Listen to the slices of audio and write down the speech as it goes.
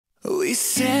We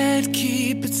said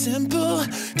keep it simple,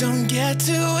 don't get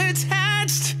too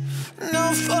attached.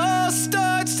 No false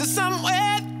starts to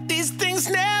somewhere, these things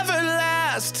never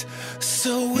last.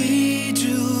 So we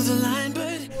drew the line,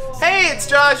 but... Hey, it's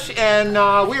Josh, and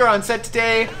we are on set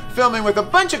today, filming with a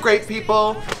bunch of great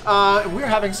people. We're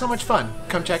having so much fun.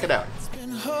 Come check it out.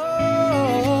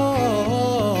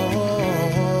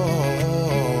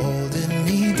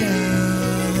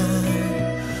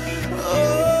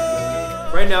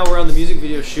 Right now we're on the music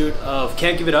video shoot of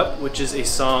Can't Give It Up, which is a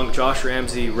song Josh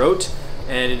Ramsay wrote,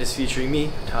 and it is featuring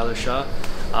me, Tyler Shaw.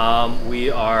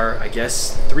 We are, I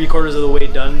guess, 3/4 of the way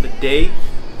done the day.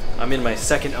 I'm in my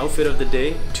second outfit of the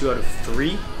day, 2 out of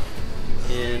 3.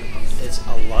 And it's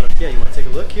a lot of, yeah, you want to take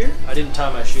a look here? I didn't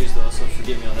tie my shoes though, so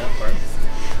forgive me on that part.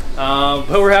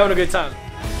 But we're having a good time.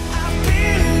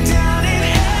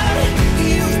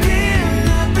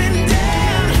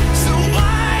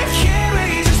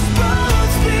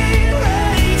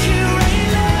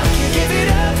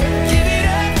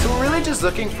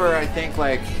 Looking for, I think,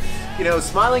 like, you know,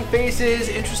 smiling faces,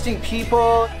 interesting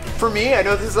people. For me, I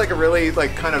know this is like a really,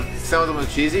 like, kind of sounds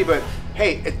almost cheesy, but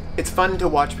hey, it's fun to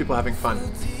watch people having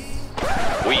fun.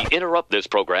 We interrupt this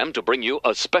program to bring you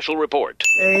a special report.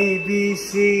 A, B,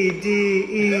 C, D,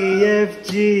 E, F,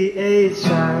 G, H,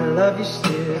 I love you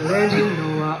still, and you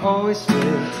know I always will.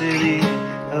 To the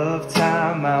end of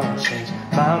time, I won't change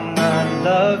my mind,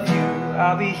 love you,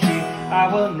 I'll be here, I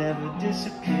will never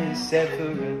disappear, said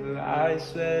forever, I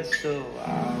swear, so I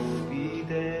will be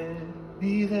there,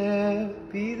 be there,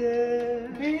 be there,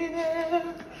 be there.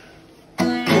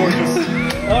 Gorgeous.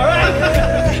 All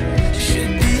right.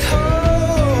 Should be holding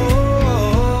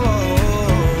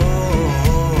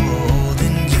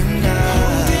you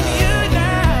now. Yeah,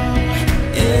 yeah.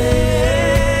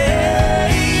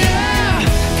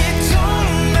 It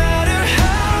don't matter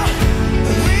how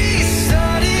we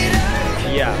started out.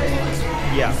 Yeah,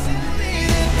 yeah.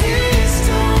 Please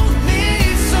don't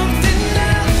need something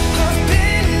now. I've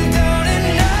been down and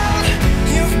out.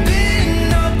 You've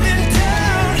been up and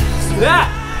down. That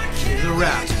is a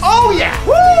wrap. Oh yeah!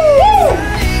 Woo!